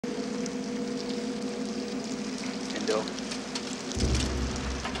Indo?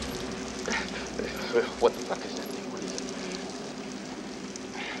 What the fuck is that thing? What is it?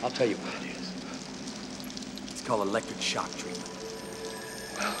 I'll tell you what it is. It's called electric shock treatment.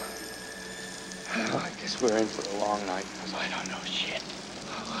 Well, I guess we're in for a long night, because I don't know shit.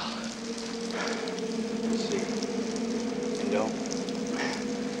 Well, let's see. Indo?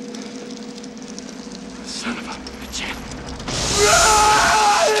 Son of a bitch.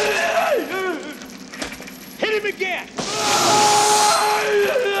 Hit him again!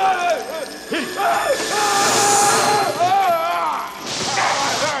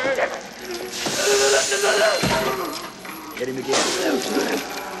 Hit him again.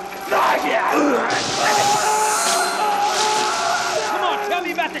 Come on, tell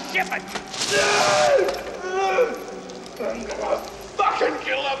me about the shipment! I'm gonna fucking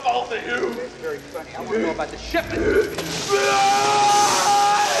kill them both of you! That's very funny. I want to know about the shipment.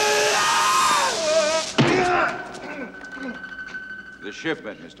 The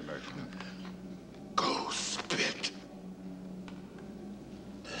shipment, Mr. Merton. Go spit.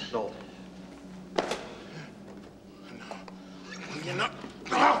 No. You're not.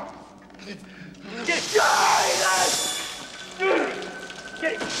 No! Get it!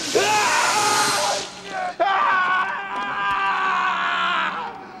 Get it!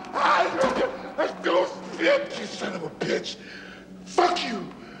 Go spit, you son of a bitch! Fuck you!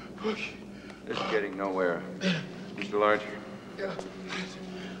 This is getting nowhere. Mr. Larcher. Yeah.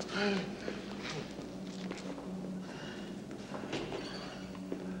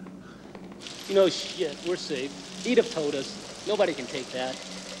 You know, shit, we're safe. He'd have told us. Nobody can take that.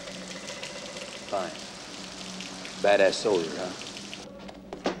 Fine. Badass soldier, huh?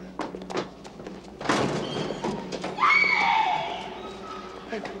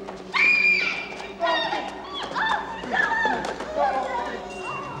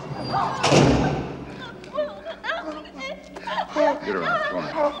 Get her out. Come on.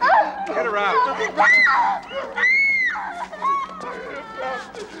 Get her out!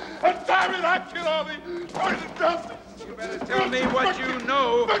 Damn it, I killed all these poison bastards! You better tell me what you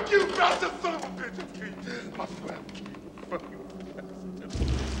know. Fuck you, bastard son of a bitch! I swear I'll kill you. Fuck you.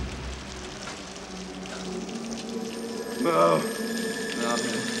 No. No.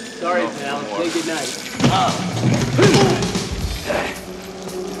 Sorry, pal. Say goodnight.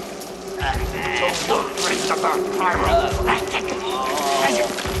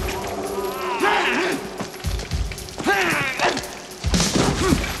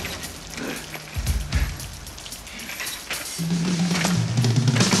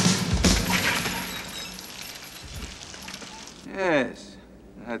 Yes,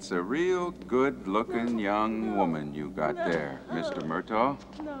 that's a real good-looking young woman you got there, Mr. Murtaugh.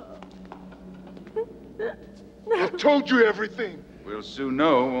 I told you everything. We'll soon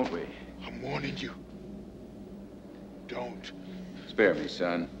know, won't we? I'm warning you. Don't. Spare me,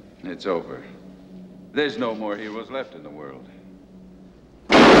 son. It's over. There's no more heroes left in the world.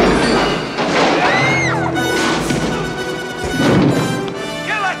 Kill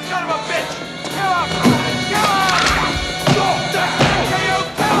that son of a bitch! Kill him! Kill him!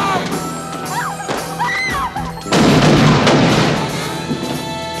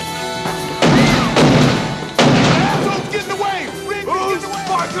 Who's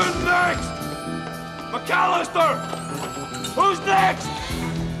fucking next? McAllister! Who's next?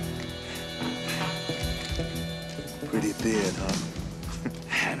 Pretty thin, huh?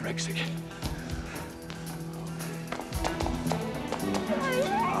 Anorexic.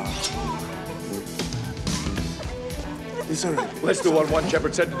 It's all right. Let's do what one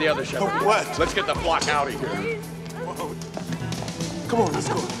shepherd said to the other shepherd. Oh, what? Let's get the flock out of here. Whoa. Come on, let's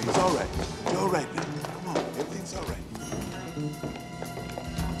go. It's all right. You're all right now. Come on, everything's all right.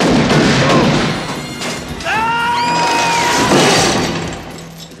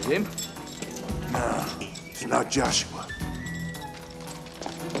 Is it him? No, it's not Joshua.